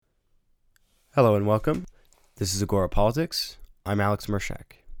Hello and welcome. This is Agora Politics. I'm Alex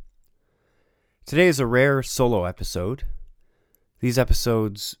Mershak. Today is a rare solo episode. These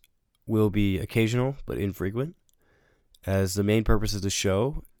episodes will be occasional but infrequent, as the main purpose of the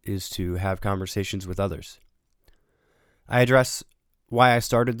show is to have conversations with others. I address why I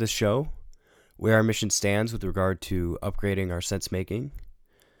started this show, where our mission stands with regard to upgrading our sense-making,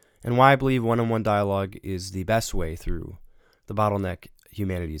 and why I believe one-on-one dialogue is the best way through the bottleneck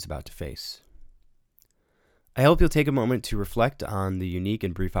humanity is about to face. I hope you'll take a moment to reflect on the unique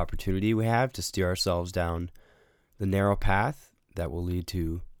and brief opportunity we have to steer ourselves down the narrow path that will lead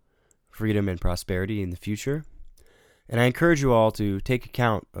to freedom and prosperity in the future. And I encourage you all to take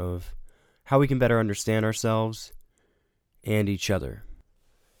account of how we can better understand ourselves and each other.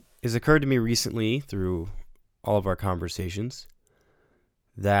 It's occurred to me recently through all of our conversations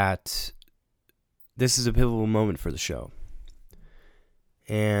that this is a pivotal moment for the show.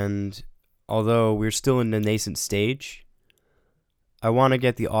 And although we're still in the nascent stage, I want to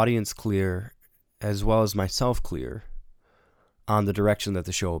get the audience clear, as well as myself clear, on the direction that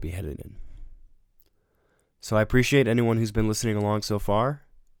the show will be headed in. So I appreciate anyone who's been listening along so far,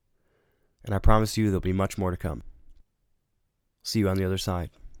 and I promise you there'll be much more to come. See you on the other side.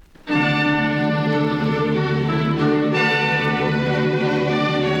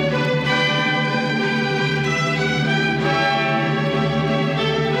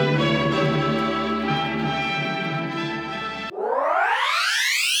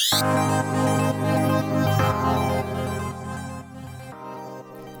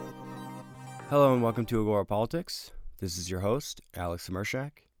 Hello and welcome to Agora Politics. This is your host, Alex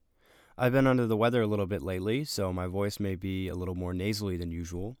Mershak. I've been under the weather a little bit lately, so my voice may be a little more nasally than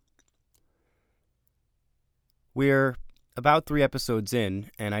usual. We're about 3 episodes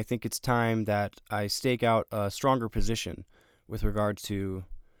in, and I think it's time that I stake out a stronger position with regards to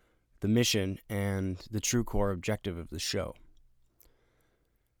the mission and the true core objective of the show.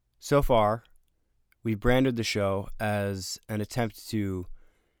 So far, we've branded the show as an attempt to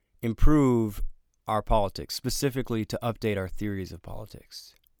improve our politics, specifically to update our theories of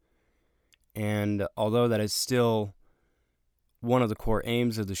politics. And although that is still one of the core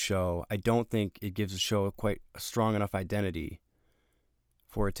aims of the show, I don't think it gives the show quite a strong enough identity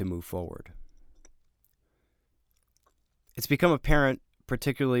for it to move forward. It's become apparent,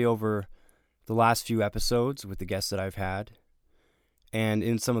 particularly over the last few episodes with the guests that I've had, and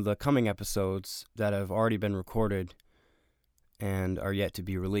in some of the coming episodes that have already been recorded and are yet to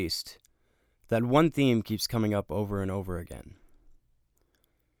be released, that one theme keeps coming up over and over again.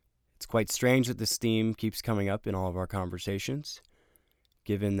 It's quite strange that this theme keeps coming up in all of our conversations,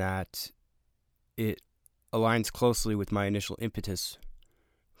 given that it aligns closely with my initial impetus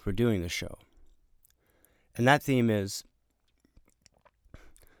for doing this show. And that theme is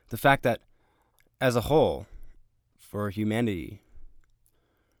the fact that, as a whole, for humanity,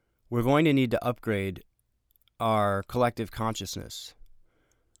 we're going to need to upgrade our collective consciousness,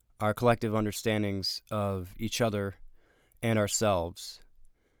 our collective understandings of each other and ourselves,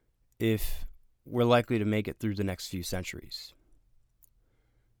 if we're likely to make it through the next few centuries.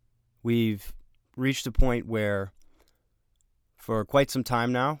 We've reached a point where, for quite some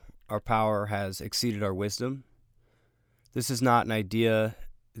time now, our power has exceeded our wisdom. This is not an idea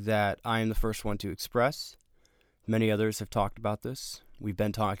that I am the first one to express. Many others have talked about this. We've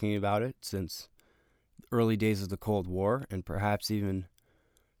been talking about it since early days of the Cold War, and perhaps even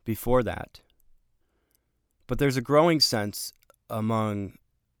before that. But there's a growing sense among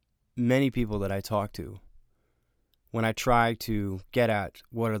many people that I talk to when I try to get at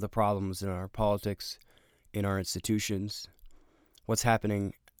what are the problems in our politics, in our institutions, what's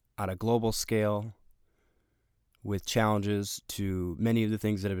happening on a global scale with challenges to many of the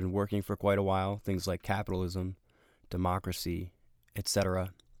things that have been working for quite a while, things like capitalism, democracy,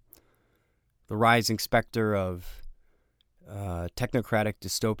 etc. The rising specter of technocratic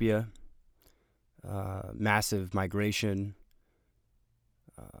dystopia, massive migration,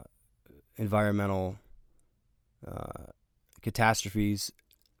 environmental catastrophes,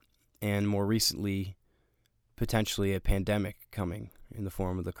 and more recently, potentially a pandemic coming in the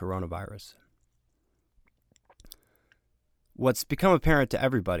form of the coronavirus. What's become apparent to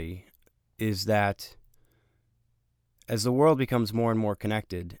everybody is that as the world becomes more and more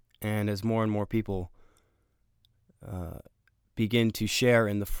connected, and as more and more people begin to share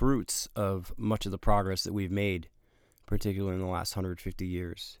in the fruits of much of the progress that we've made, particularly in the last 150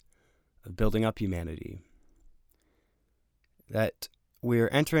 years, of building up humanity, that we're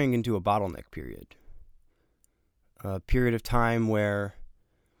entering into a bottleneck period, a period of time where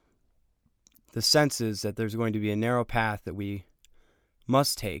the sense is that there's going to be a narrow path that we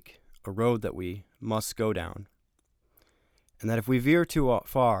must take a road that we must go down, and that if we veer too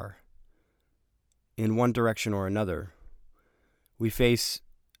far in one direction or another, we face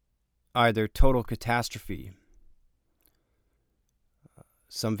either total catastrophe,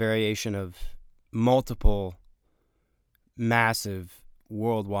 some variation of multiple massive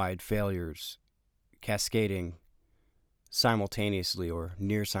worldwide failures cascading simultaneously or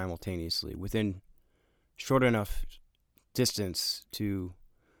near simultaneously within short enough distance to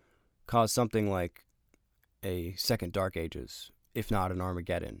cause something like a second Dark Ages, if not an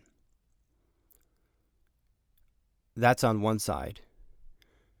Armageddon. That's on one side.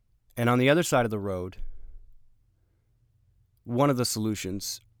 And on the other side of the road, one of the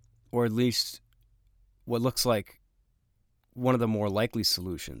solutions, or at least what looks like one of the more likely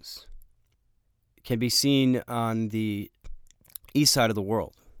solutions, can be seen on the east side of the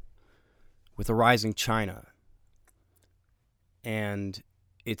world with a rising China and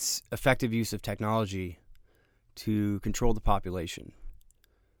its effective use of technology to control the population,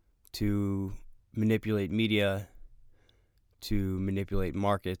 to manipulate media, to manipulate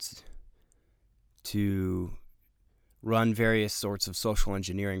markets, to run various sorts of social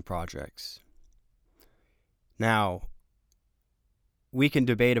engineering projects. Now, we can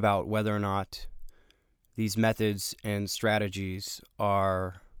debate about whether or not these methods and strategies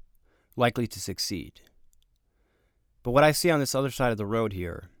are likely to succeed. But what I see on this other side of the road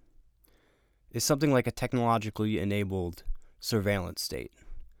here is something like a technologically enabled surveillance state,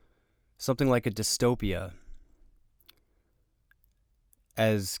 something like a dystopia,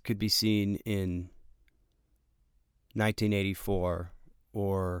 as could be seen in 1984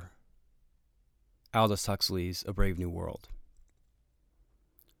 or Aldous Huxley's A Brave New World.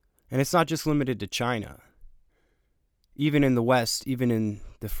 And it's not just limited to China. Even in the West, even in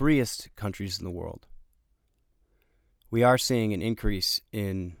the freest countries in the world, we are seeing an increase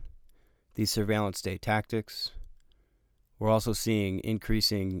in these surveillance state tactics. We're also seeing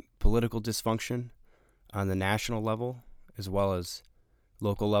increasing political dysfunction on the national level as well as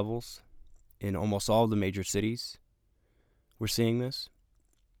local levels in almost all of the major cities. We're seeing this.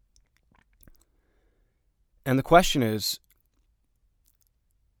 And the question is,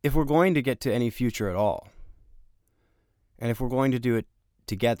 if we're going to get to any future at all, and if we're going to do it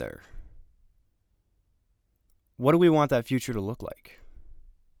together, what do we want that future to look like?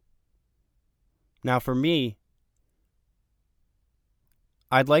 Now, for me,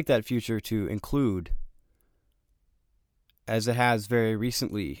 I'd like that future to include, as it has very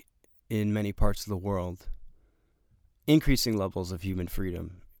recently in many parts of the world, increasing levels of human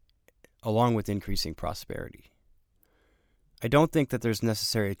freedom, along with increasing prosperity. I don't think that there's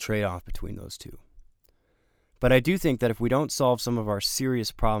necessarily a trade-off between those two. But I do think that if we don't solve some of our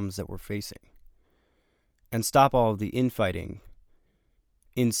serious problems that we're facing, and stop all of the infighting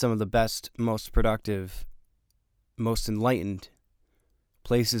in some of the best, most productive, most enlightened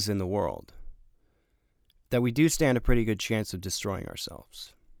places in the world, that we do stand a pretty good chance of destroying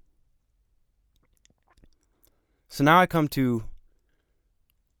ourselves. So now I come to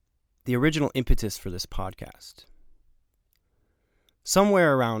the original impetus for this podcast.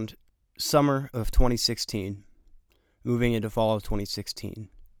 Somewhere around summer of 2016, moving into fall of 2016,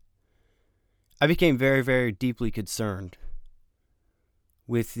 I became very, very deeply concerned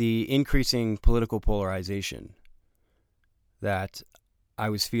with the increasing political polarization that I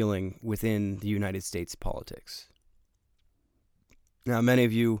was feeling within the United States politics. Now, many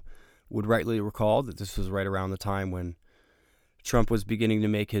of you would rightly recall that this was right around the time when Trump was beginning to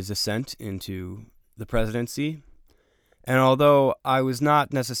make his ascent into the presidency. And although I was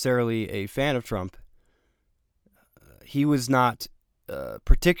not necessarily a fan of Trump, he was not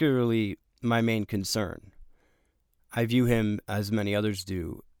particularly my main concern. I view him, as many others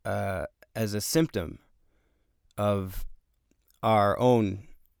do, as a symptom of our own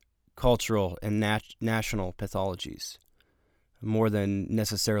cultural and national pathologies, more than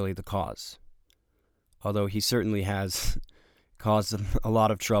necessarily the cause. Although he certainly has caused a lot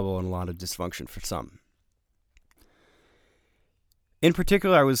of trouble and a lot of dysfunction for some. In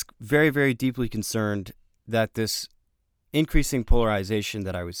particular, I was very, very deeply concerned that this increasing polarization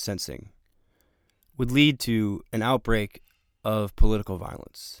that I was sensing would lead to an outbreak of political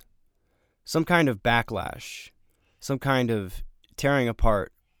violence, some kind of backlash, some kind of tearing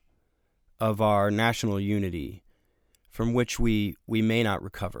apart of our national unity from which we may not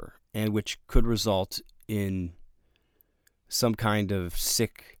recover, and which could result in some kind of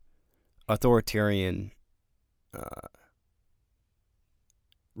sick, authoritarian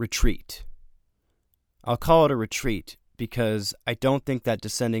retreat. I'll call it a retreat because I don't think that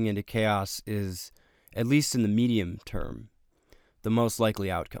descending into chaos is, at least in the medium term, the most likely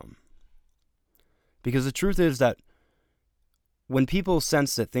outcome. Because the truth is that when people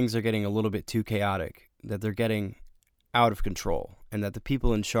sense that things are getting a little bit too chaotic, that they're getting out of control, and that the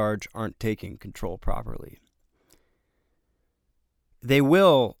people in charge aren't taking control properly, they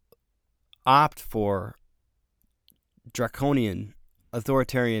will opt for draconian,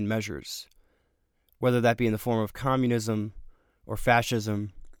 authoritarian measures, whether that be in the form of communism or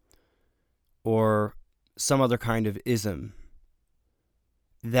fascism or some other kind of ism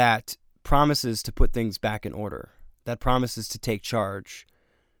that promises to put things back in order, that promises to take charge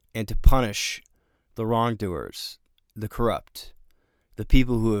and to punish the wrongdoers, the corrupt, the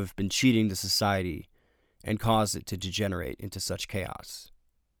people who have been cheating the society and caused it to degenerate into such chaos.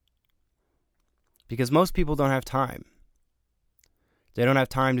 Because most people don't have time. They don't have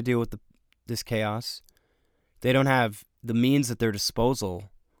time to deal with this chaos. They don't have the means at their disposal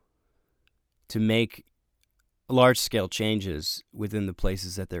to make large-scale changes within the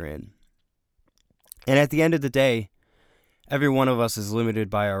places that they're in. And at the end of the day, every one of us is limited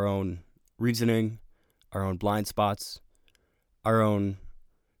by our own reasoning, our own blind spots, our own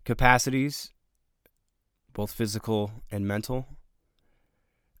capacities, both physical and mental,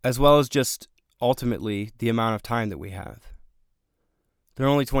 as well as just ultimately the amount of time that we have. There are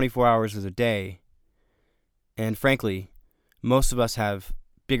only 24 hours of the day, and frankly, most of us have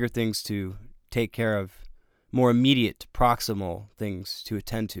bigger things to take care of, more immediate, proximal things to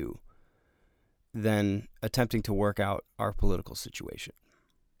attend to than attempting to work out our political situation.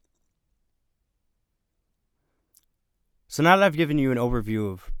 So now that I've given you an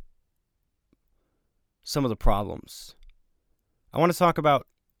overview of some of the problems, I want to talk about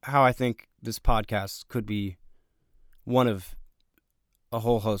how I think this podcast could be one of a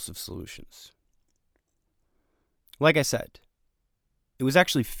whole host of solutions. Like I said, it was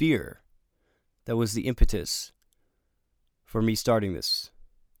actually fear that was the impetus for me starting this.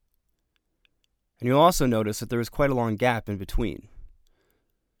 And you'll also notice that there was quite a long gap in between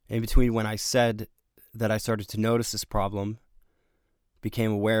when I said that I started to notice this problem,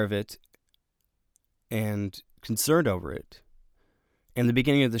 became aware of it, and concerned over it, and the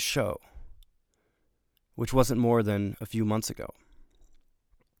beginning of the show, which wasn't more than a few months ago.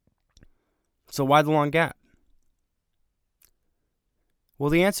 So why the long gap? Well,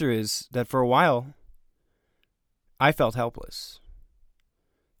 the answer is that for a while, I felt helpless.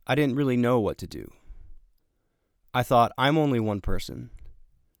 I didn't really know what to do. I thought, I'm only one person.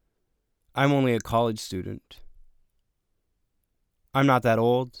 I'm only a college student. I'm not that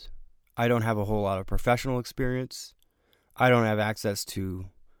old. I don't have a whole lot of professional experience. I don't have access to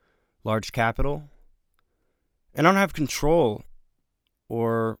large capital. And I don't have control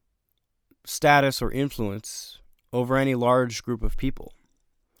or status or influence over any large group of people.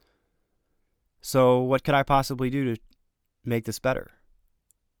 So what could I possibly do to make this better?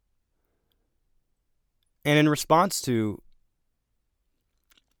 And in response to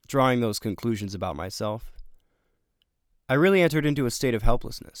drawing those conclusions about myself, I really entered into a state of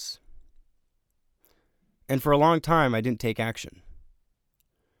helplessness. And for a long time, I didn't take action.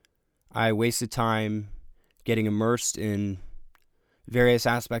 I wasted time getting immersed in various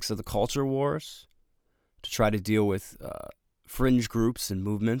aspects of the culture wars to try to deal with fringe groups and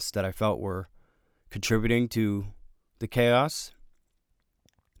movements that I felt were contributing to the chaos.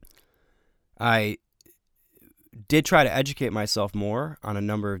 I did try to educate myself more on a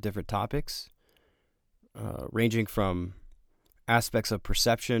number of different topics, ranging from aspects of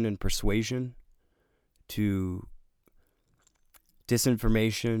perception and persuasion to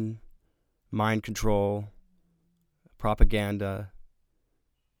disinformation, mind control, propaganda,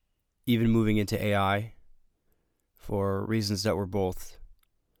 even moving into AI for reasons that were both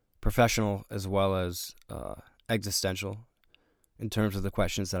professional as well as existential in terms of the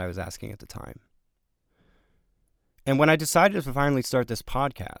questions that I was asking at the time. And when I decided to finally start this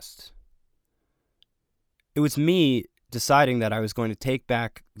podcast, it was me deciding that I was going to take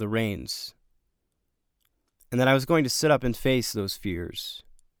back the reins and that I was going to sit up and face those fears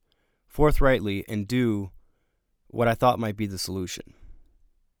forthrightly and do what I thought might be the solution.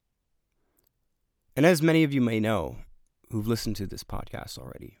 And as many of you may know who've listened to this podcast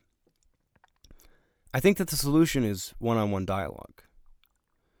already, I think that the solution is one-on-one dialogue.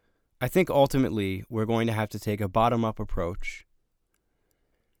 I think ultimately we're going to have to take a bottom-up approach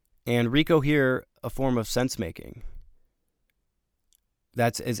and recohere a form of sense-making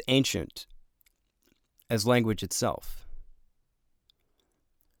that's as ancient as language itself.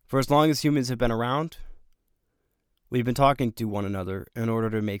 For as long as humans have been around, we've been talking to one another in order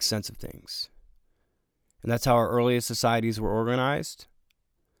to make sense of things. And that's how our earliest societies were organized.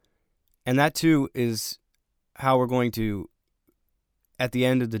 And that too is how we're going to at the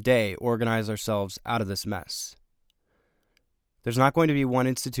end of the day, organize ourselves out of this mess. There's not going to be one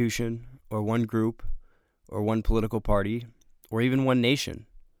institution or one group or one political party or even one nation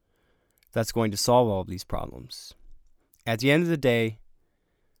that's going to solve all of these problems. At the end of the day,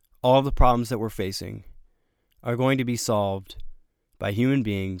 all of the problems that we're facing are going to be solved by human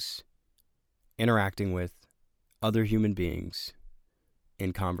beings interacting with other human beings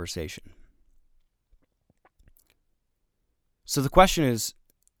in conversation. So the question is,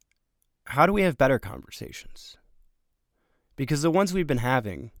 how do we have better conversations? Because the ones we've been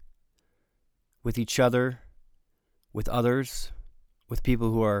having with each other, with others, with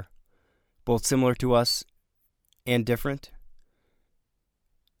people who are both similar to us and different,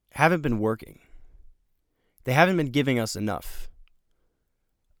 haven't been working. They haven't been giving us enough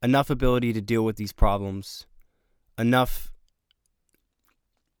ability to deal with these problems, enough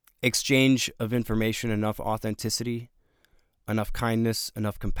exchange of information, enough authenticity, enough kindness,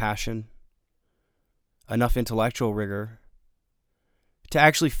 enough compassion, enough intellectual rigor to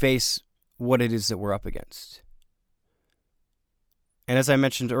actually face what it is that we're up against. And as I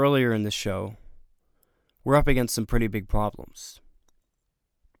mentioned earlier in this show, we're up against some pretty big problems.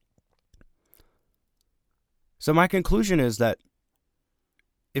 So my conclusion is that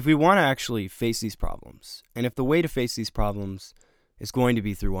if we want to actually face these problems, and if the way to face these problems is going to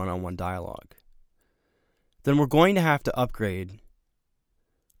be through one-on-one dialogue, then we're going to have to upgrade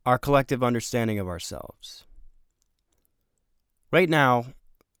our collective understanding of ourselves. Right now,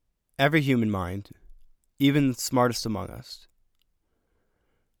 every human mind, even the smartest among us,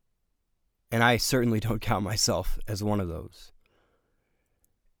 and I certainly don't count myself as one of those,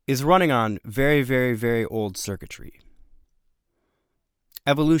 is running on very, very, very old circuitry.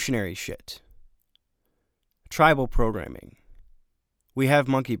 Evolutionary shit. Tribal programming. We have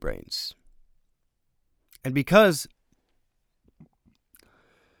monkey brains. And because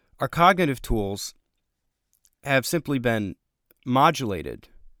our cognitive tools have simply been modulated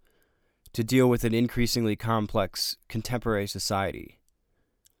to deal with an increasingly complex contemporary society,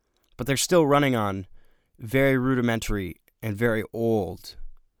 but they're still running on very rudimentary and very old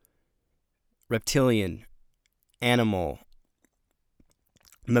reptilian, animal,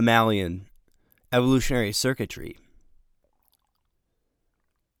 mammalian, evolutionary circuitry.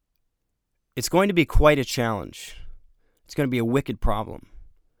 It's going to be quite a challenge. It's going to be a wicked problem.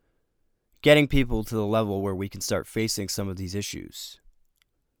 Getting people to the level where we can start facing some of these issues,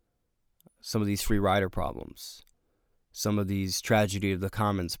 some of these free rider problems, some of these tragedy of the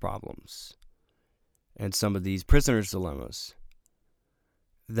commons problems, and some of these prisoners' dilemmas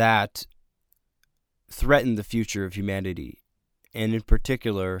that threaten the future of humanity, and in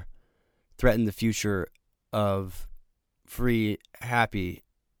particular, threaten the future of free, happy,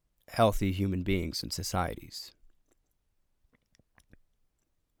 healthy human beings and societies.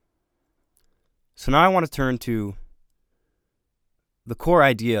 So now I want to turn to the core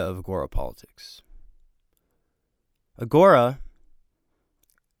idea of agora politics. Agora,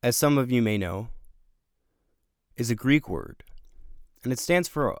 as some of you may know, is a Greek word, and it stands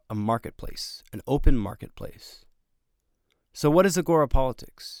for a marketplace, an open marketplace. So what is agora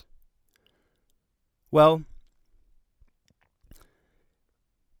politics? Well,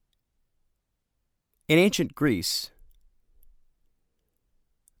 in ancient Greece,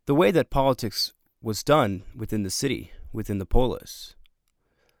 the way that politics was done within the city, within the polis,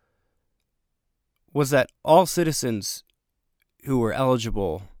 was that all citizens who were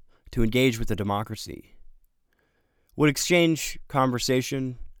eligible to engage with the democracy would exchange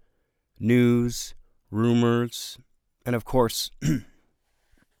conversation, news, rumors, and of course,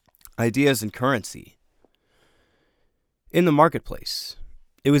 ideas and currency in the marketplace.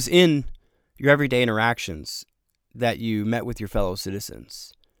 It was in your everyday interactions that you met with your fellow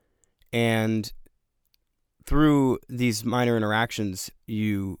citizens. And through these minor interactions,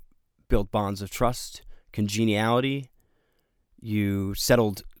 you built bonds of trust, congeniality, you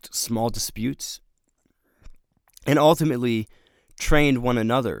settled small disputes, and ultimately trained one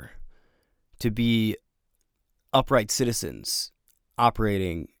another to be upright citizens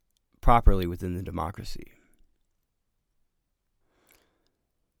operating properly within the democracy.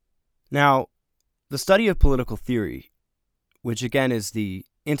 Now, the study of political theory, which again is the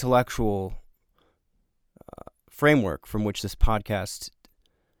intellectual framework from which this podcast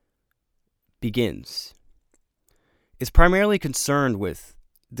begins, is primarily concerned with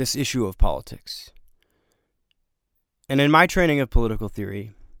this issue of politics. And in my training of political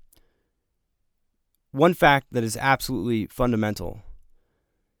theory, one fact that is absolutely fundamental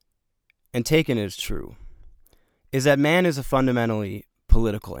and taken as true is that man is a fundamentally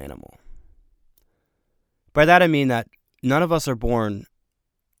political animal. By that I mean that none of us are born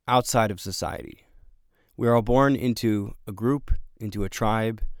outside of society. We are all born into a group, into a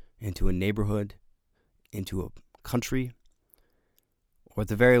tribe, into a neighborhood, into a country, or at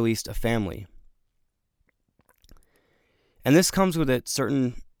the very least, a family. And this comes with it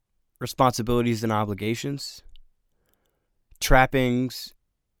certain responsibilities and obligations, trappings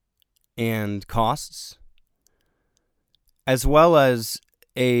and costs, as well as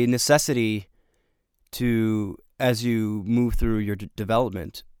a necessity to, as you move through your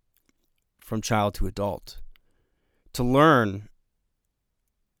development from child to adult, to learn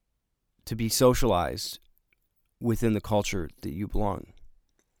to be socialized within the culture that you belong.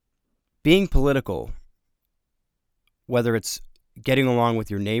 Being political, whether it's getting along with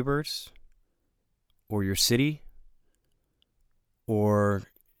your neighbors or your city or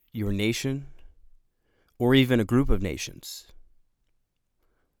your nation or even a group of nations,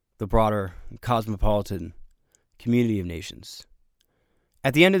 the broader cosmopolitan community of nations,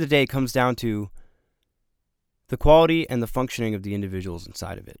 at the end of the day, it comes down to the quality and the functioning of the individuals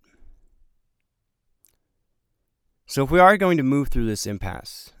inside of it. So if we are going to move through this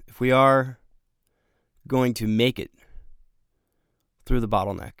impasse, if we are going to make it through the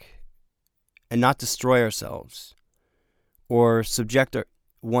bottleneck and not destroy ourselves or subject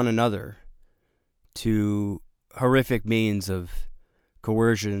one another to horrific means of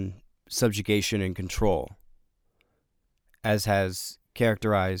coercion, subjugation, and control, as has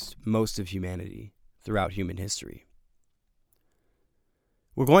characterized most of humanity throughout human history,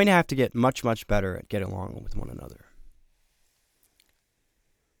 we're going to have to get much, much better at getting along with one another.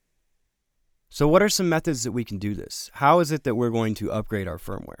 So what are some methods that we can do this? How is it that we're going to upgrade our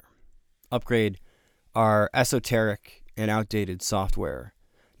firmware? Upgrade our esoteric and outdated software.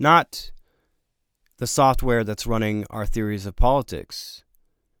 Not the software that's running our theories of politics,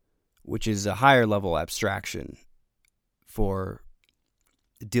 which is a higher level abstraction for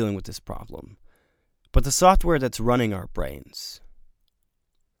dealing with this problem, but the software that's running our brains.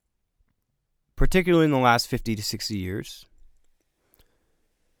 Particularly in the last 50 to 60 years,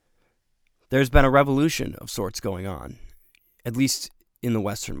 there's been a revolution of sorts going on, at least in the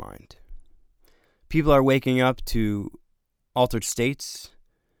Western mind. People are waking up to altered states,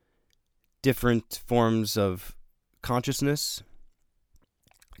 different forms of consciousness,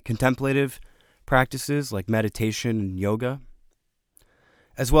 contemplative practices like meditation and yoga,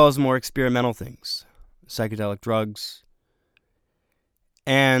 as well as more experimental things, psychedelic drugs.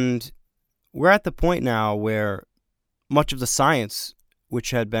 And we're at the point now where much of the science,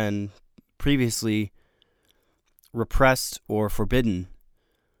 which had been previously repressed or forbidden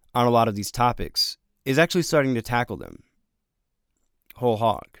on a lot of these topics, is actually starting to tackle them whole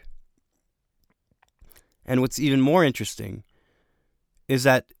hog. And what's even more interesting is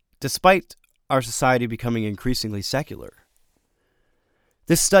that despite our society becoming increasingly secular,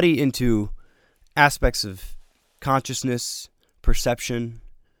 this study into aspects of consciousness, perception,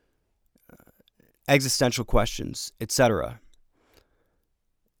 existential questions, etc.,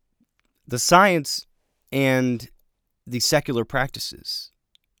 the science and the secular practices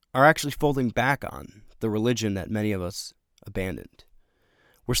are actually folding back on the religion that many of us abandoned.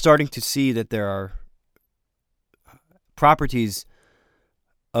 We're starting to see that there are properties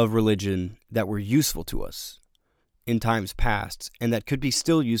of religion that were useful to us in times past and that could be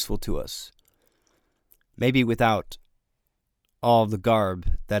still useful to us, maybe without all the garb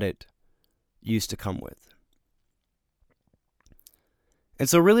that it used to come with. And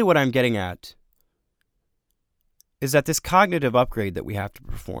so really what I'm getting at is that this cognitive upgrade that we have to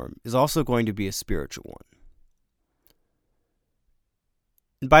perform is also going to be a spiritual one.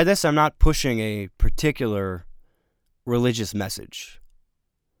 And by this, I'm not pushing a particular religious message.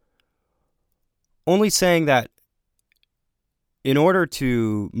 Only saying that in order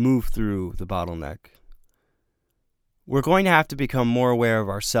to move through the bottleneck, we're going to have to become more aware of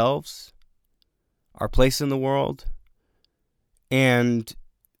ourselves, our place in the world, and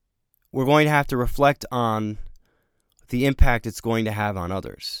we're going to have to reflect on the impact it's going to have on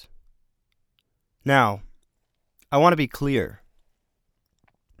others. Now, I want to be clear.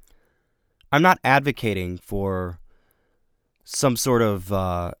 I'm not advocating for some sort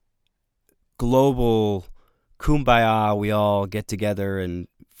of global kumbaya, we all get together and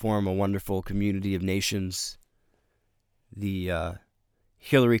form a wonderful community of nations. The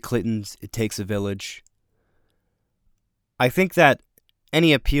Hillary Clinton's It Takes a Village. I think that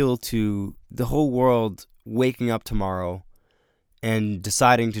any appeal to the whole world waking up tomorrow and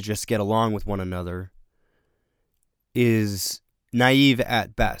deciding to just get along with one another is naive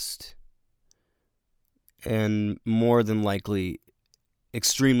at best, and more than likely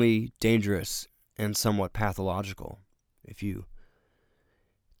extremely dangerous and somewhat pathological if you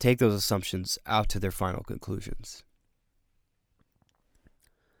take those assumptions out to their final conclusions.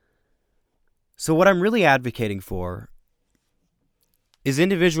 So what I'm really advocating for is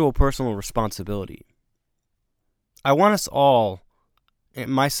individual personal responsibility. I want us all,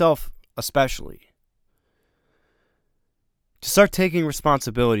 and myself especially, to start taking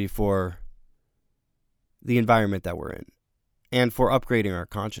responsibility for the environment that we're in and for upgrading our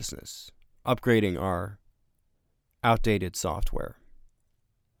consciousness, upgrading our outdated software.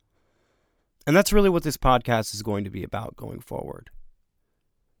 And that's really what this podcast is going to be about going forward.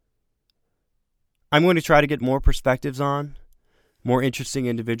 I'm going to try to get more perspectives on, more interesting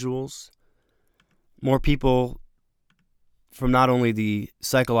individuals, more people from not only the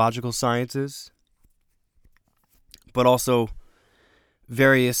psychological sciences, but also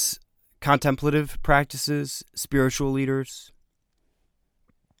various contemplative practices, spiritual leaders,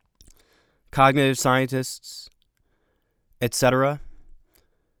 cognitive scientists, etc.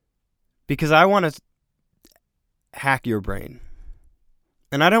 Because I want to hack your brain.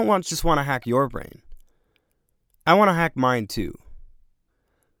 And I don't just want to hack your brain. I want to hack mine too.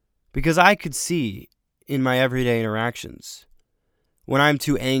 Because I could see in my everyday interactions when I'm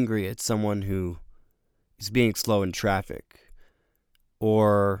too angry at someone who is being slow in traffic,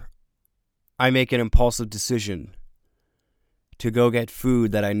 or I make an impulsive decision to go get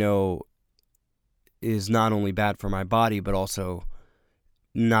food that I know is not only bad for my body, but also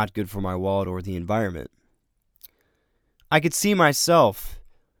not good for my wallet or the environment. I could see myself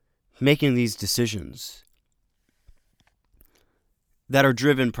making these decisions that are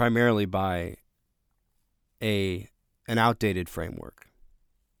driven primarily by an outdated framework.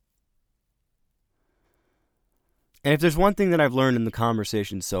 And if there's one thing that I've learned in the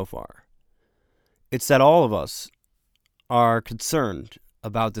conversation so far, it's that all of us are concerned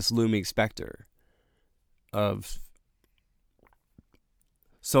about this looming specter of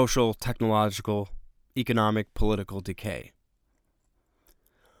social, technological, economic, political decay.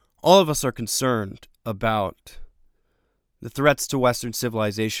 All of us are concerned about the threats to Western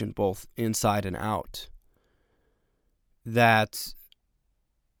civilization, both inside and out, that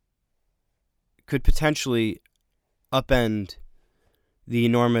could potentially upend the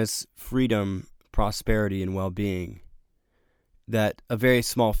enormous freedom, prosperity, and well-being that a very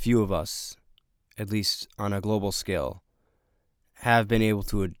small few of us, at least on a global scale, have been able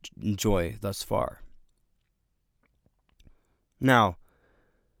to enjoy thus far. Now,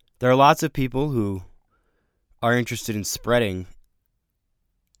 there are lots of people who are interested in spreading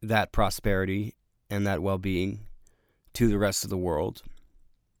that prosperity and that well-being to the rest of the world.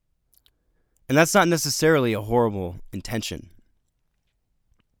 And that's not necessarily a horrible intention.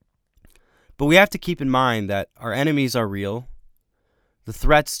 But we have to keep in mind that our enemies are real. The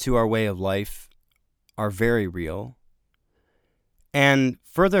threats to our way of life are very real. And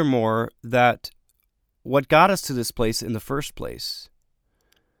furthermore, that what got us to this place in the first place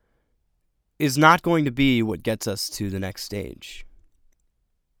is not going to be what gets us to the next stage.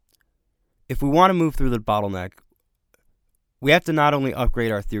 If we want to move through the bottleneck, we have to not only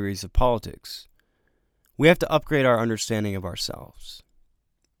upgrade our theories of politics, we have to upgrade our understanding of ourselves.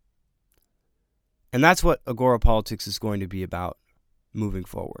 And that's what Agorapolitics is going to be about moving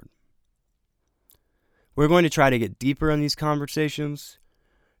forward. We're going to try to get deeper in these conversations,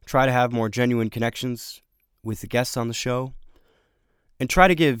 try to have more genuine connections with the guests on the show, and try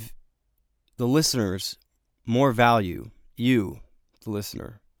to give the listeners more value, you, the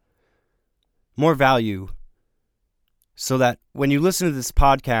listener, more value, so that when you listen to this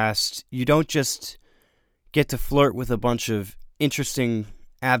podcast, you don't just get to flirt with a bunch of interesting,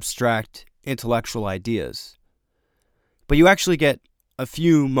 abstract, intellectual ideas, but you actually get a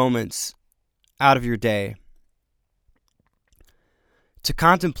few moments out of your day to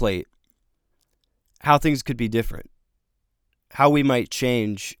contemplate how things could be different, how we might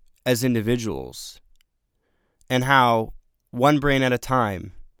change as individuals, and how, one brain at a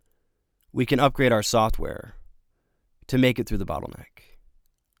time, we can upgrade our software to make it through the bottleneck.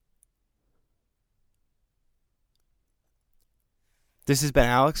 This has been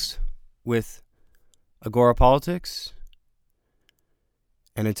Alex with Agorapolitics,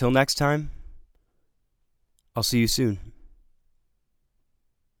 and until next time, I'll see you soon.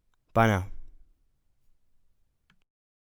 Bye now.